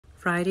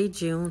Friday,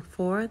 June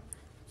 4th.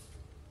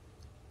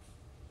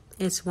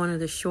 It's one of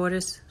the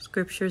shortest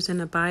scriptures in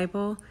the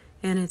Bible,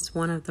 and it's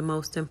one of the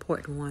most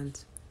important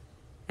ones.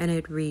 And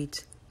it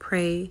reads,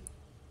 pray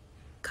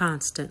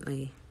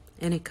constantly.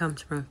 And it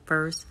comes from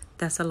 1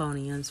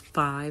 Thessalonians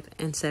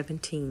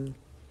 5:17,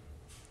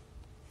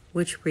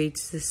 which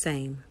reads the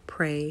same,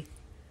 pray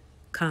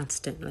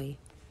constantly.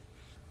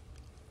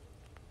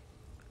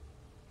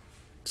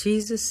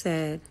 Jesus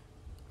said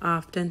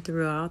often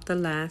throughout the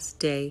last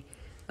day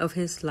of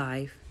his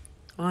life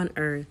on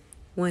earth,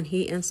 when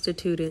he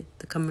instituted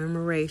the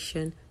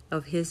commemoration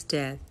of his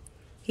death,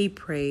 he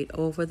prayed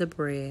over the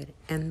bread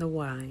and the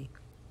wine.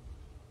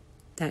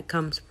 That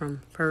comes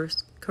from 1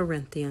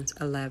 Corinthians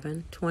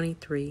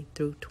 11:23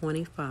 through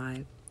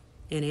 25,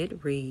 and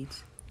it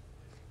reads,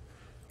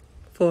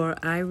 For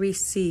I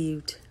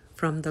received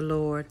from the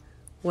Lord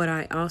what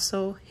I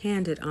also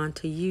handed on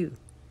to you,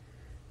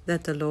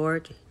 that the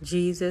Lord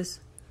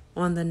Jesus,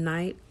 on the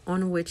night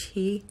on which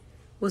he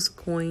was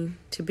going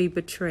to be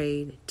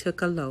betrayed,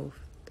 took a loaf,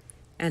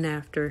 and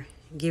after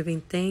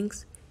giving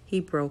thanks, he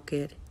broke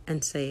it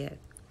and said,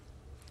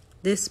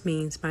 This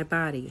means my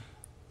body,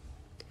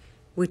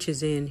 which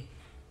is in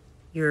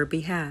your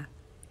behalf.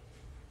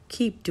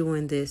 Keep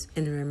doing this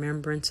in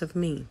remembrance of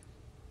me.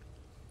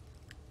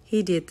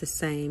 He did the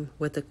same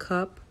with the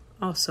cup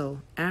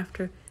also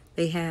after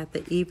they had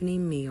the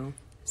evening meal,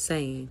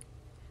 saying,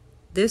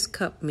 This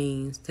cup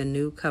means the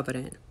new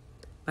covenant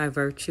by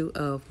virtue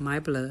of my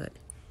blood.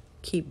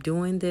 Keep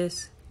doing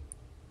this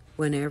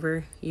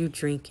whenever you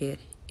drink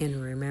it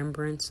in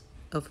remembrance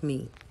of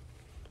me.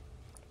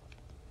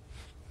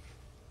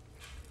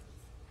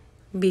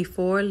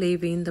 Before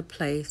leaving the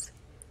place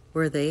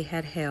where they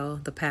had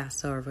held the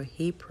Passover,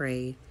 he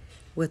prayed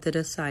with the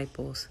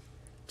disciples.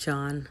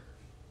 John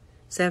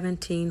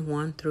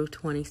 17:1 through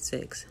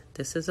 26.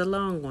 This is a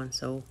long one,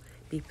 so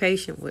be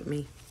patient with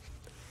me.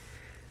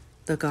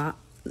 The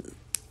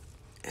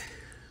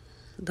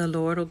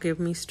Lord will give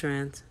me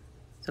strength,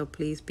 so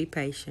please be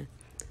patient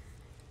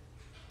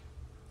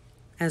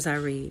as I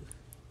read.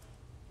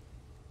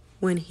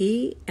 When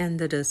he and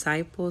the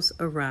disciples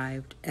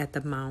arrived at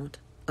the Mount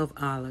of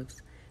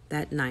Olives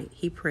that night,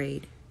 he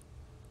prayed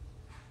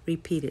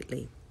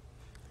repeatedly.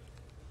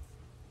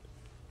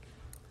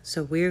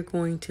 So we're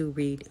going to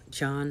read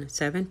John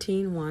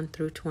 17:1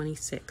 through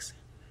 26.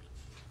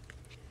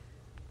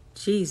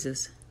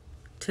 Jesus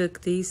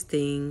spoke these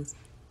things,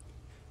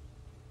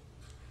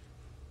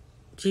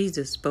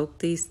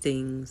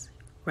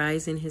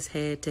 rising his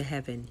head to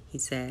heaven. He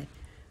said,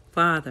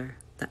 Father,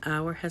 the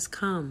hour has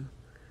come.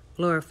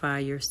 Glorify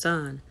your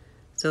Son,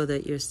 so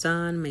that your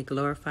Son may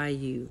glorify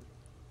you.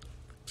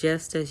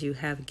 Just as you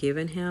have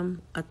given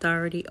him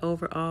authority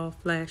over all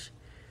flesh,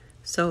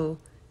 so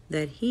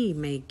that he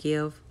may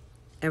give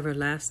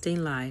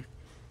everlasting life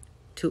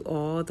to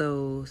all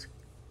those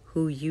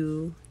who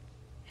you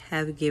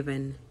have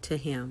given to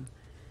him.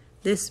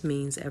 This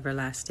means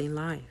everlasting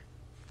life.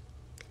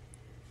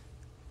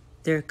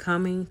 They're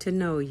coming to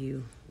know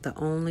you, the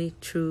only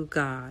true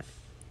God,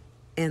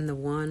 and the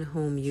one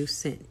whom you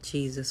sent,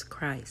 Jesus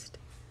Christ.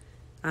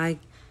 I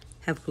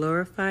have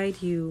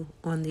glorified you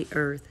on the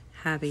earth,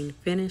 having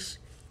finished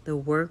the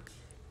work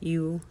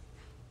you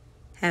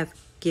have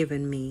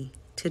given me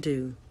to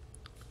do.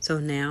 So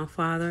now,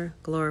 Father,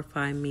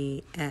 glorify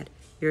me at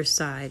your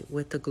side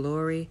with the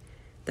glory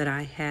that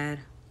I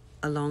had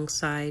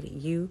alongside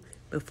you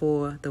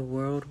before the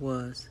world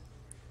was.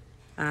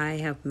 I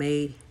have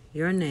made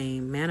your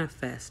name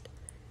manifest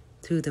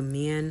to the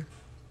men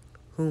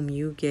whom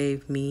you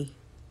gave me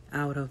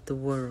out of the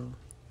world.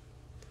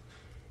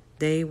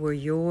 They were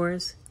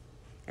yours,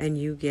 and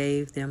you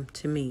gave them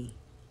to me,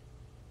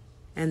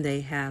 and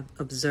they have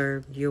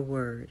observed your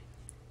word.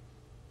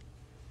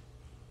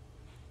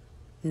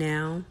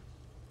 Now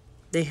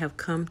they have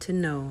come to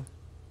know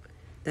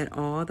that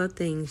all the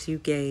things you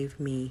gave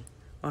me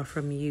are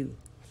from you,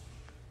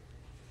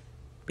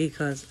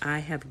 because I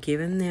have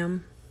given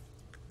them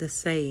the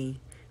saying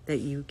that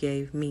you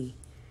gave me,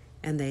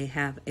 and they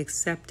have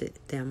accepted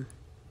them,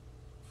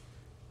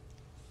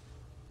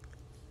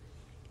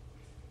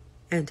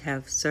 and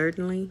have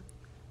certainly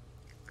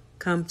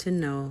come to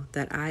know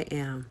that I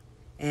am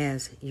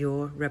as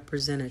your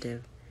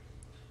representative,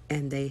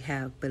 and they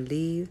have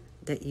believed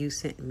that you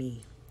sent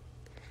me.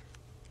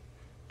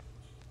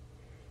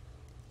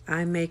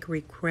 I make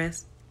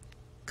requests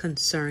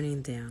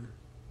concerning them.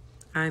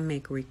 I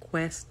make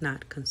requests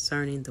not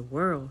concerning the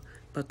world,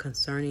 but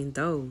concerning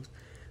those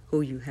who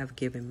you have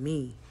given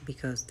me,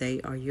 because they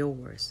are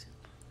yours.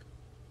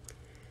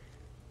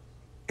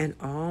 And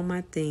all my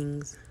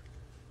things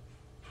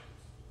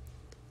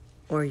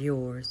are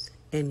yours,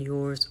 and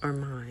yours are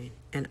mine,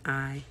 and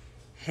I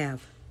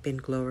have been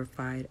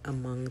glorified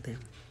among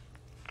them.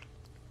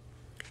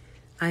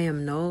 I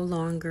am no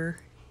longer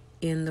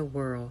in the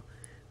world,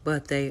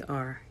 but they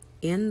are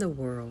in the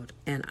world,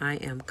 and I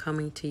am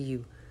coming to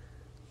you.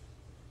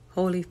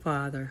 Holy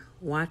Father,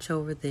 watch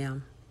over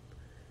them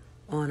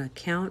on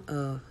account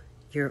of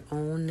your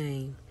own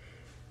name,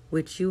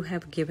 which you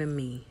have given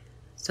me,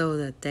 so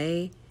that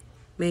they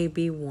may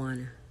be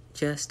one,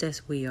 just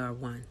as we are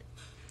one.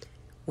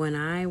 When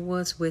I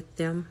was with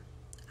them,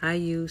 I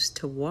used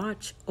to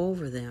watch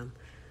over them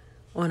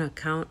on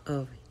account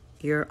of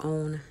your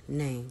own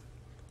name,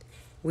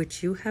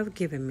 which you have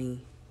given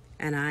me,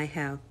 and I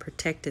have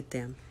protected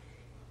them,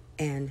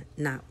 and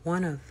not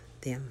one of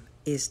them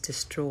is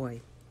destroyed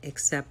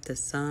except the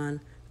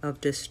son of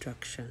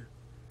destruction,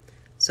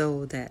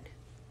 so that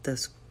the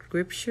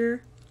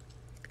scripture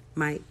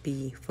might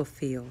be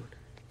fulfilled.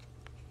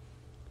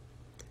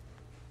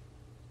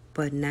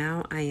 But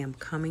now I am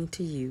coming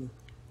to you,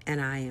 and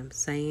I am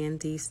saying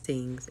these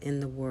things in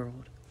the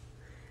world,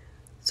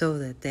 so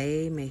that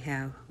they may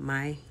have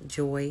my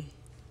joy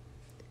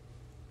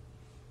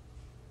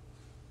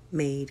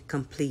made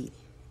complete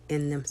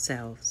in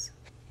themselves.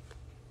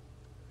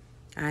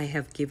 I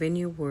have given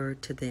your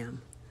word to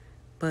them,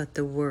 but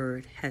the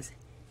world has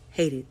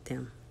hated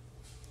them.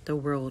 The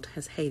world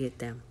has hated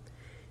them,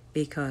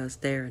 because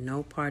they are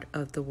no part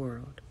of the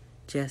world,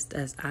 just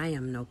as I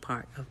am no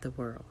part of the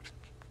world.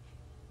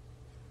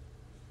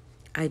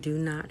 I do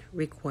not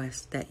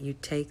request that you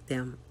take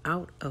them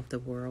out of the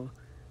world,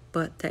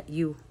 but that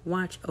you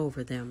watch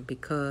over them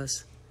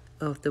because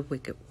of the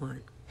wicked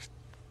one.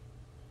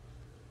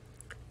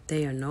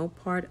 They are no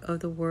part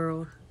of the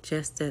world,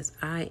 just as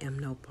I am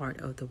no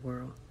part of the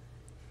world.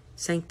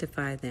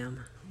 Sanctify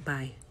them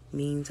by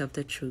means of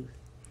the truth.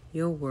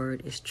 Your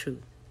word is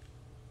truth.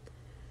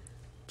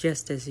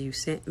 Just as you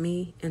sent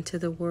me into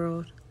the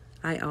world,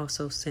 I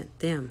also sent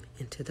them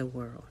into the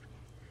world.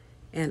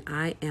 And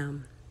I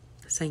am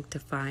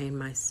sanctifying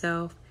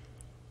myself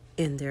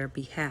in their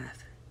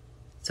behalf,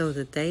 so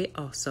that they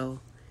also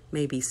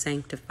may be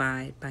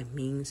sanctified by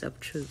means of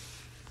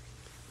truth.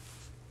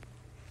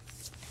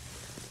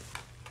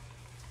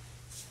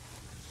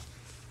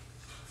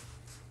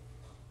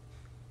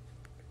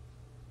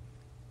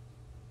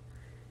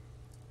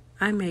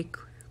 I make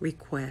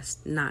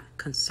request not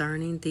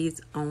concerning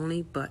these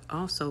only, but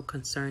also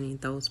concerning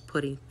those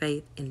putting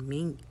faith in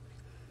me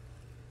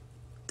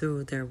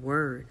through their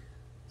word,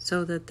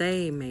 so that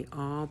they may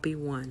all be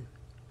one,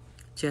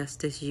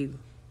 just as you,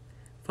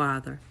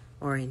 Father,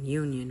 are in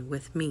union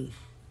with me,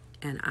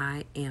 and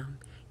I am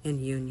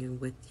in union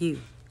with you,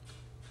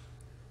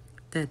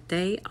 that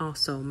they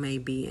also may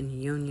be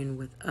in union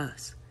with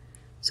us,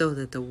 so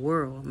that the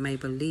world may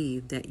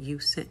believe that you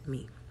sent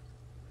me.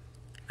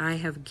 I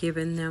have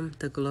given them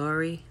the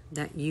glory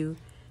that you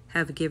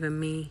have given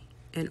me,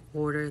 in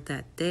order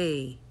that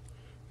they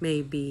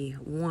may be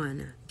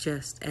one,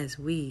 just as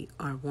we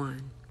are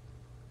one.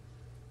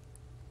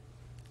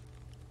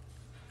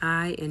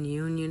 I in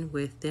union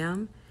with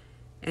them,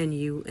 and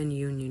you in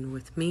union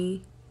with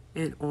me,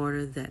 in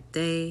order that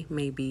they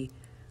may be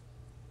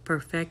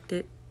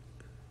perfected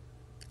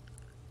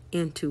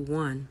into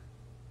one,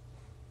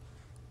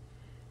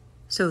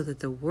 so that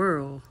the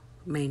world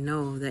may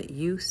know that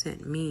you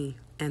sent me,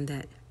 and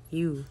that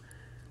you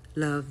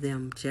love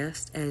them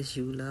just as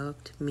you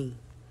loved me.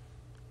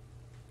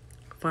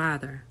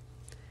 Father,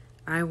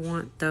 I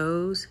want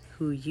those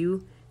who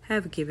you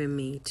have given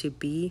me to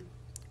be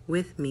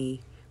with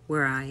me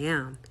where I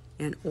am,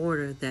 in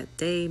order that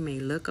they may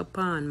look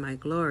upon my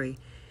glory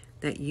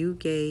that you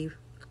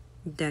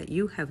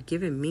have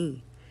given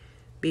me,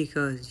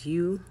 because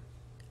you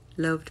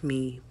loved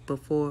me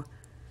before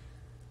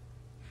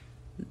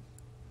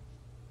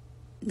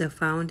the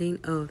founding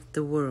of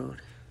the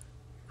world.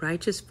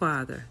 Righteous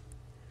Father,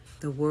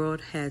 the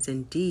world has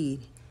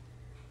indeed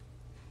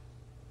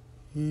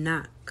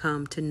not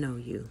come to know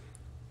you,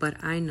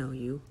 but I know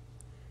you,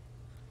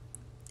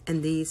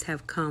 and these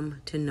have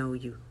come to know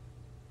you,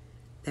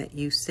 that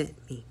you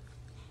sent me.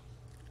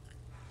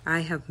 I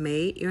have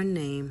made your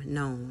name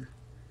known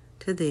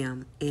to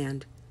them,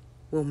 and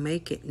will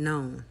make it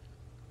known,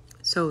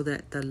 so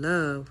that the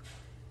love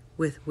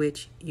with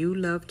which you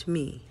loved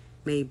me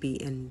may be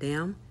in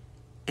them,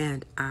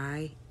 and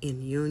I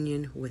in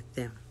union with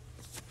them.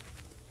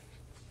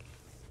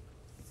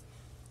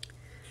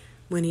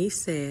 When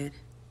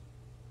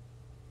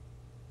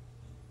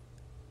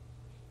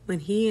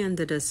he and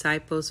the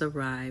disciples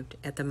arrived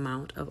at the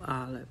Mount of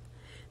Olives,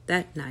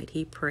 that night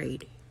he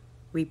prayed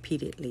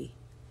repeatedly.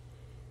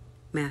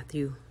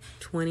 Matthew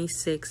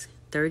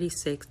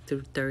 26:36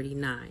 through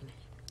 39.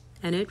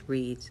 And it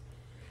reads,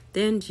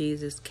 Then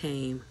Jesus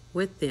came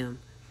with them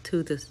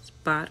to the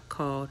spot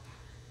called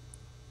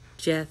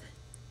Gethsemane,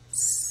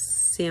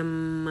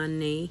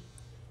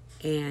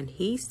 and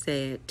he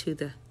said to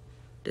the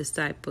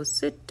disciples,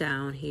 Sit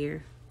down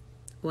here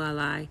while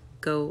I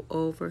go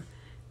over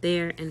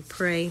there and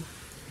pray.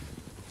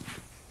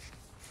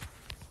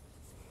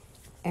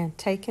 And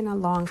taking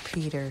along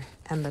Peter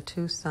and the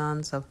two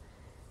sons of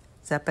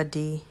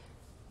Zebedee,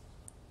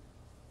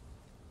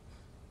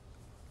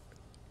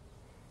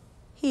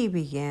 he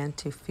began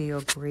to feel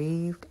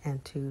grieved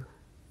and to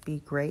be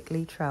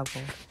greatly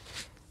troubled.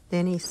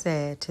 Then he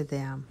said to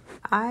them,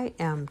 I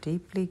am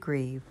deeply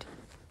grieved,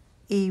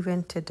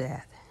 even to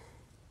death.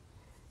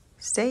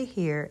 Stay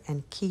here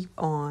and keep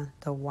on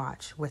the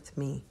watch with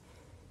me.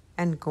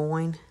 And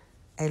going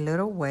a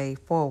little way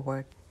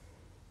forward,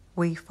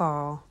 we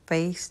fall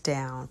face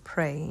down,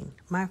 praying,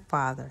 "My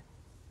Father,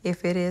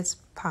 if it is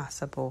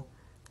possible,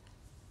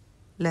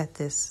 let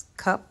this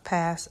cup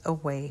pass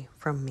away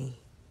from me.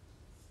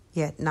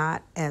 Yet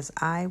not as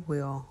I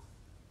will,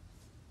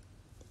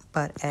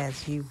 but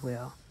as you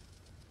will."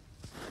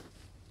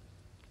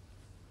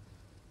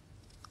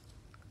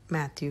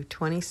 Matthew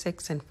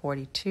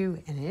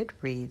 26:42, and it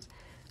reads,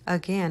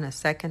 "Again a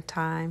second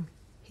time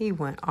he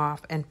went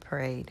off and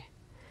prayed,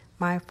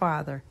 'My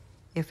Father,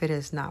 if it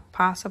is not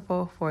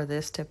possible for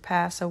this to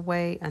pass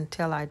away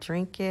until I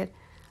drink it,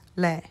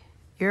 let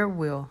your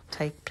will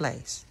take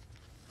place.'"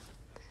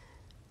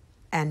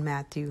 And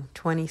Matthew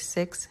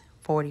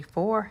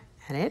 26:44,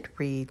 and it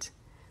reads,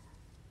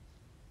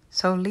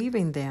 "So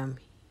leaving them,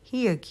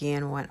 he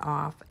again went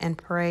off and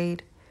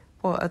prayed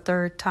for a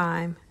third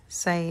time,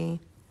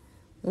 saying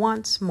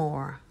once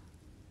more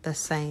the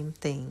same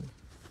thing."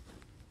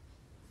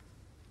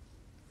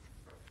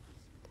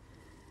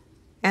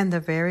 And the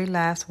very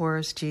last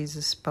words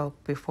Jesus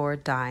spoke before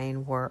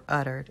dying were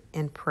uttered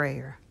in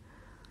prayer.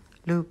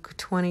 Luke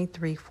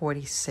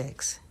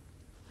 23:46,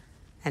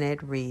 and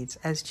it reads,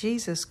 "As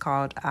Jesus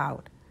called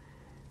out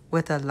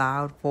with a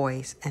loud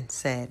voice and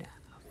said,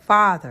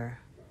 'Father,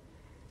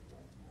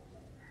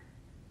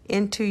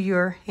 into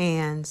your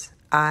hands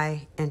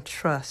I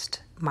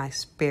entrust my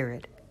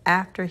spirit.'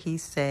 After he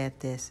said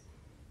this,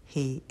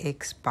 he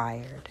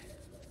expired."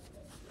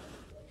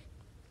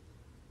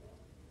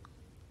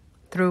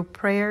 Through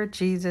prayer,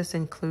 Jesus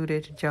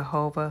included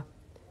Jehovah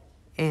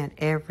in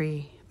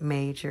every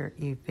major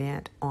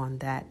event on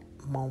that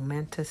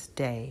momentous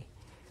day.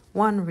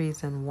 One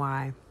reason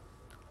why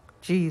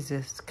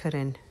Jesus could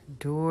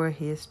endure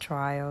his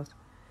trials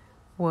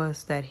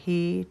was that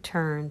he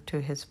turned to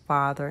his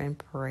Father in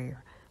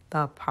prayer.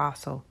 The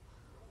apostle,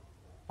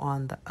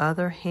 on the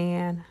other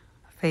hand,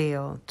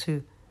 failed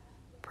to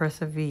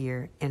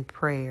persevere in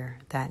prayer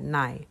that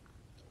night.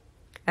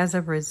 As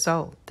a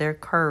result, their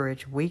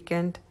courage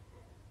weakened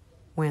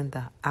when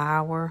the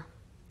hour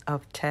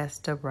of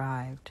test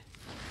arrived.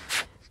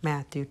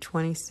 Matthew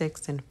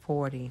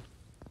 26:40,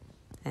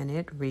 and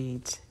it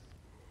reads,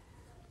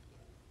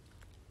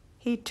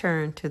 "He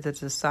turned to the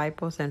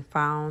disciples and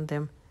found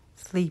them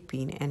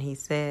sleeping, and he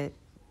said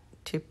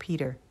to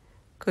Peter,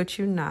 'Could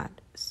you not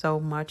so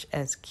much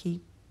as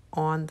keep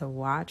on the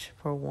watch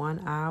for 1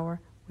 hour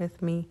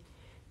with me?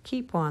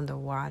 Keep on the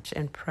watch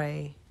and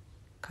pray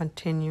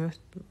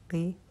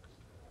continuously,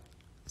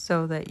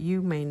 so that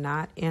you may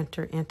not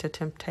enter into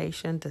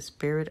temptation. The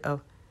spirit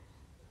of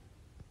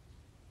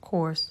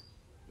course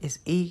is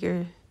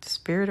eager,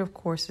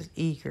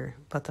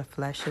 but the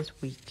flesh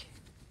is weak.'"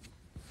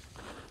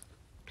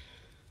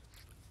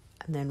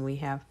 And then we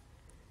have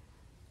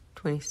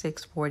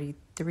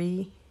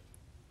 26:43,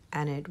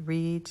 and it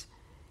reads,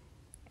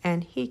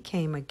 "And he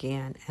came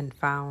again and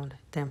found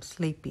them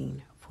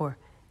sleeping, for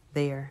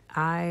their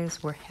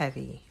eyes were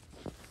heavy."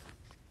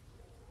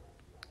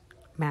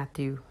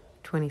 Matthew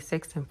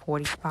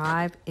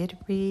 26:45, it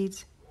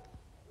reads,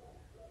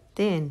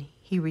 "Then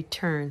he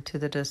returned to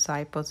the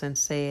disciples and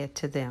said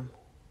to them,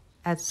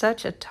 'At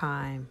such a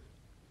time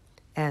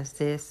as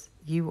this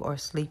you are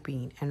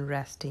sleeping and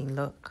resting.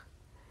 Look,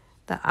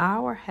 the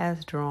hour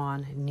has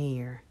drawn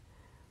near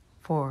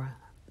for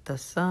the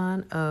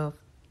Son of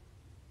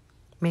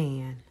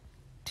Man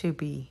to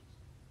be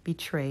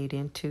betrayed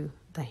into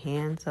the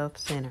hands of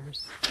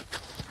sinners.'"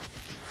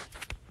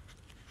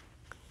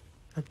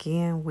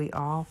 Again, we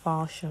all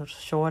fall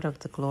short of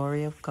the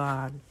glory of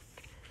God.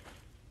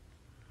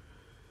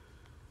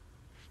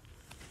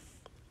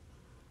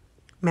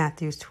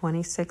 Matthew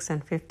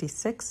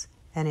 26:56,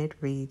 and it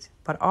reads,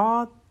 "But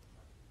all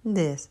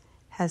this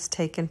has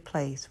taken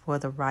place for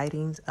the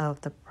writings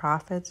of the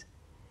prophets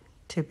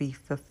to be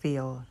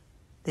fulfilled."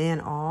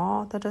 Then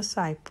all the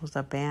disciples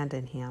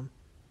abandoned him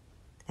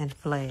and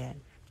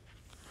fled.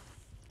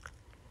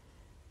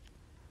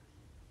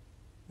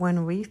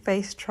 When we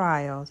face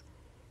trials,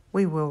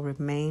 we will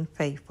remain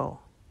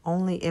faithful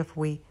only if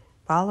we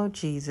follow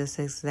Jesus'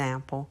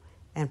 example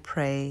and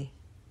pray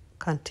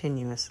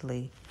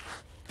continuously.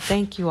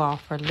 Thank you all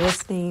for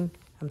listening.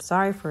 I'm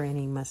sorry for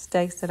any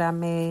mistakes that I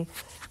made,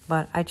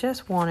 but I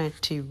just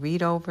wanted to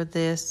read over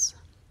this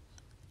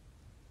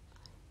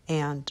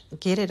and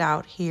get it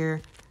out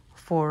here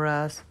for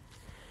us.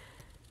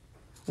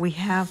 We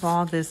have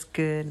all this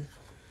good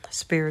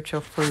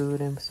spiritual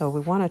food, and so we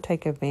want to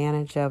take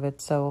advantage of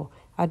it. So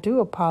I do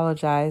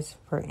apologize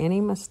for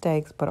any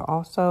mistakes, but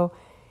also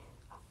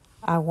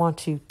I want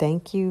to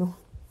thank you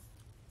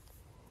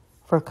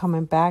for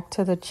coming back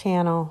to the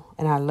channel,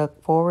 and I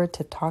look forward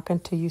to talking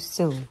to you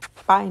soon.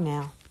 Bye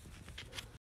now.